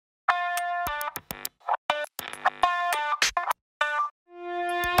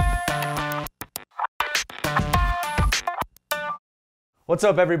What's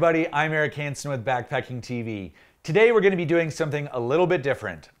up everybody? I'm Eric Hansen with Backpacking TV. Today we're going to be doing something a little bit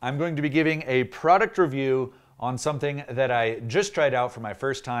different. I'm going to be giving a product review on something that I just tried out for my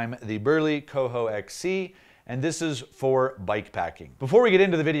first time, the Burley Coho XC, and this is for bike packing. Before we get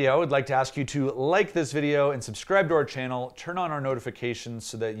into the video, I'd like to ask you to like this video and subscribe to our channel, turn on our notifications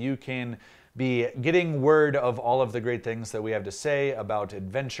so that you can be getting word of all of the great things that we have to say about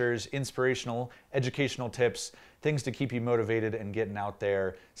adventures, inspirational, educational tips, things to keep you motivated and getting out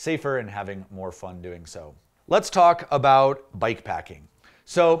there safer and having more fun doing so. Let's talk about bike packing.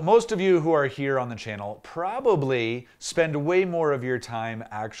 So most of you who are here on the channel probably spend way more of your time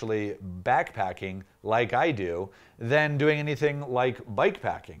actually backpacking like I do than doing anything like bike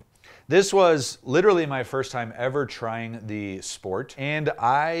packing. This was literally my first time ever trying the sport, and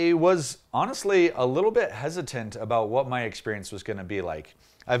I was honestly a little bit hesitant about what my experience was going to be like.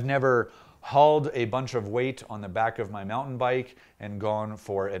 I've never hauled a bunch of weight on the back of my mountain bike and gone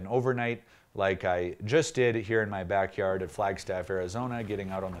for an overnight like I just did here in my backyard at Flagstaff, Arizona, getting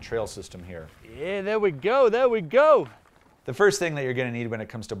out on the trail system here. Yeah, there we go, there we go. The first thing that you're going to need when it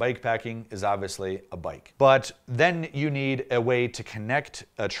comes to bike packing is obviously a bike. But then you need a way to connect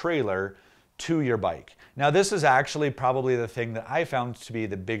a trailer to your bike. Now this is actually probably the thing that I found to be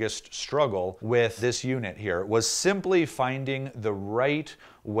the biggest struggle with this unit here, was simply finding the right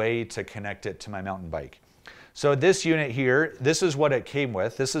way to connect it to my mountain bike. So this unit here, this is what it came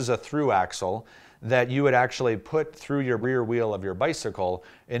with. This is a through axle that you would actually put through your rear wheel of your bicycle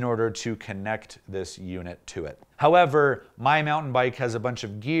in order to connect this unit to it. However, my mountain bike has a bunch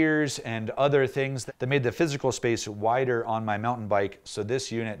of gears and other things that made the physical space wider on my mountain bike, so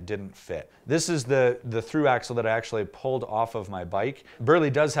this unit didn't fit. This is the through axle that I actually pulled off of my bike.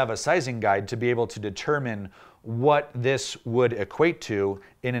 Burley does have a sizing guide to be able to determine what this would equate to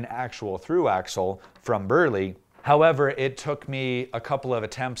in an actual through axle from Burley. However, it took me a couple of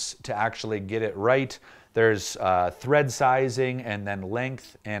attempts to actually get it right. There's thread sizing and then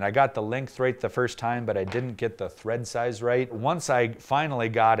length, and I got the length right the first time, but I didn't get the thread size right. Once I finally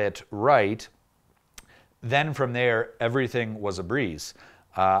got it right, then from there, everything was a breeze.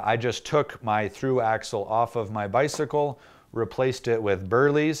 I just took my through axle off of my bicycle, replaced it with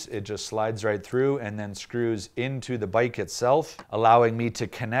Burley's. It just slides right through and then screws into the bike itself, allowing me to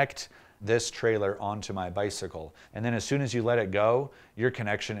connect this trailer onto my bicycle. And then as soon as you let it go, your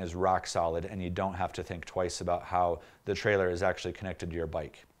connection is rock solid and you don't have to think twice about how the trailer is actually connected to your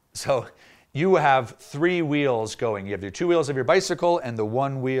bike. So you have three wheels going. You have your two wheels of your bicycle and the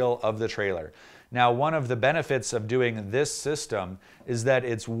one wheel of the trailer. Now, one of the benefits of doing this system is that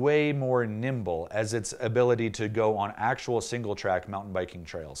it's way more nimble as its ability to go on actual single track mountain biking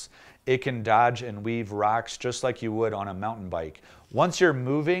trails. It can dodge and weave rocks just like you would on a mountain bike. Once you're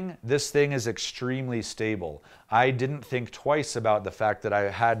moving, this thing is extremely stable. I didn't think twice about the fact that I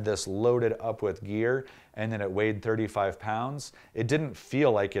had this loaded up with gear and then it weighed 35 pounds. It didn't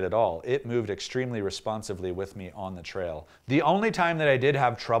feel like it at all. It moved extremely responsively with me on the trail. The only time that I did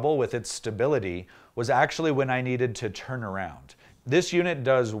have trouble with its stability was actually when I needed to turn around. This unit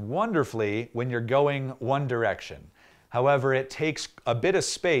does wonderfully when you're going one direction. However, it takes a bit of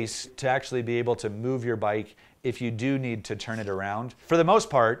space to actually be able to move your bike if you do need to turn it around. For the most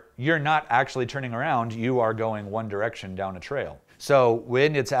part, you're not actually turning around, you are going one direction down a trail. So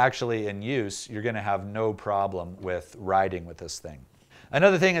when it's actually in use, you're gonna have no problem with riding with this thing.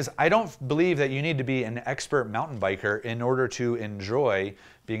 Another thing is, I don't believe that you need to be an expert mountain biker in order to enjoy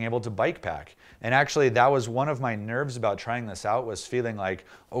being able to bike pack. And actually, that was one of my nerves about trying this out, was feeling like,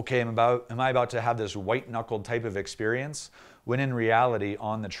 okay, am I about to have this white-knuckled type of experience? When in reality,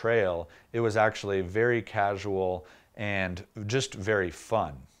 on the trail, it was actually very casual and just very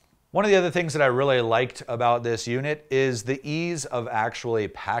fun. One of the other things that I really liked about this unit is the ease of actually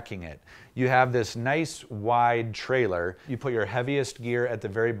packing it. You have this nice wide trailer. You put your heaviest gear at the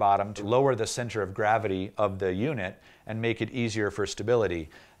very bottom to lower the center of gravity of the unit and make it easier for stability.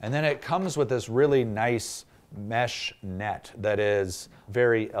 And then it comes with this really nice mesh net that is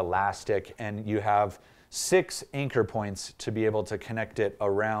very elastic, and you have 6 anchor points to be able to connect it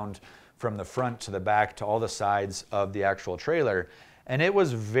around from the front to the back to all the sides of the actual trailer. And it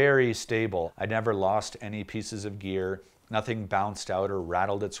was very stable. I never lost any pieces of gear. Nothing bounced out or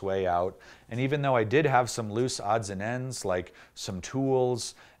rattled its way out. And even though I did have some loose odds and ends, like some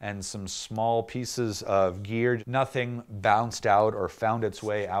tools and some small pieces of gear, nothing bounced out or found its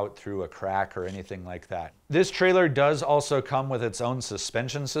way out through a crack or anything like that. This trailer does also come with its own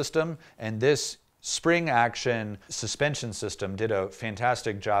suspension system, and this spring action suspension system did a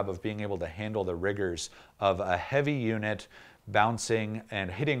fantastic job of being able to handle the rigors of a heavy unit bouncing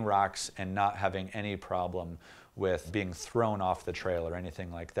and hitting rocks and not having any problem with being thrown off the trail or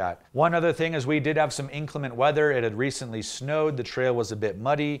anything like that. One other thing is we did have some inclement weather. It had recently snowed, the trail was a bit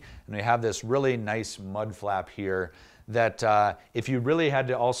muddy, and we have this really nice mud flap here that if you really had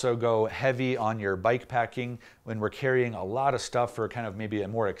to also go heavy on your bike packing when we're carrying a lot of stuff for kind of maybe a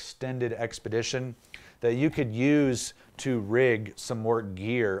more extended expedition, that you could use to rig some more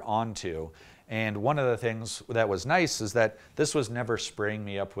gear onto. And one of the things that was nice is that this was never spraying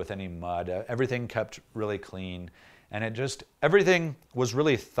me up with any mud. Everything kept really clean. And everything was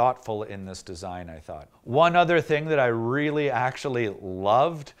really thoughtful in this design, I thought. One other thing that I really actually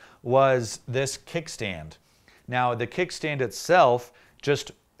loved was this kickstand. Now, the kickstand itself,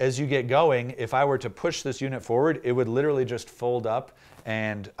 just as you get going, if I were to push this unit forward, it would literally just fold up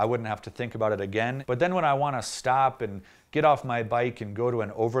and I wouldn't have to think about it again. But then when I want to stop and get off my bike and go to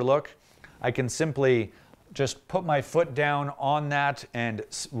an overlook, I can simply just put my foot down on that and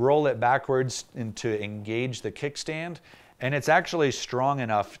roll it backwards to engage the kickstand. And it's actually strong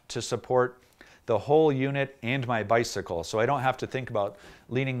enough to support the whole unit and my bicycle. So I don't have to think about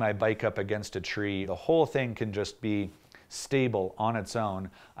leaning my bike up against a tree. The whole thing can just be stable on its own.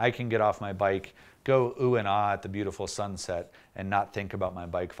 I can get off my bike, go ooh and ah at the beautiful sunset, and not think about my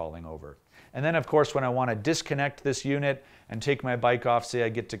bike falling over. And then of course, when I want to disconnect this unit and take my bike off, say I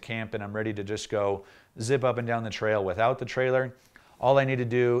get to camp and I'm ready to just go zip up and down the trail without the trailer, all I need to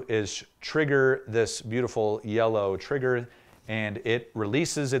do is trigger this beautiful yellow trigger and it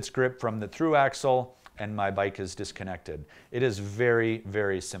releases its grip from the through axle and my bike is disconnected. It is very,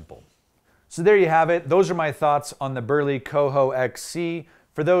 very simple. So there you have it. Those are my thoughts on the Burley Coho XC.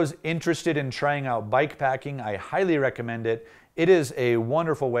 For those interested in trying out bike packing, I highly recommend it. It is a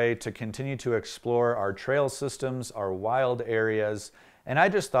wonderful way to continue to explore our trail systems, our wild areas, and I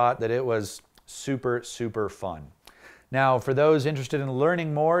just thought that it was super, super fun. Now, for those interested in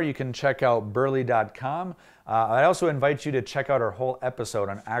learning more, you can check out burley.com. I also invite you to check out our whole episode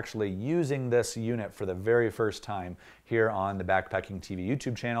on actually using this unit for the very first time here on the Backpacking TV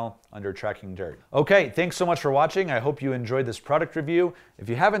YouTube channel under Tracking Dirt. Okay, thanks so much for watching. I hope you enjoyed this product review. If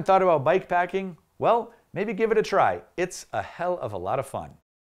you haven't thought about bike packing, well, maybe give it a try. It's a hell of a lot of fun.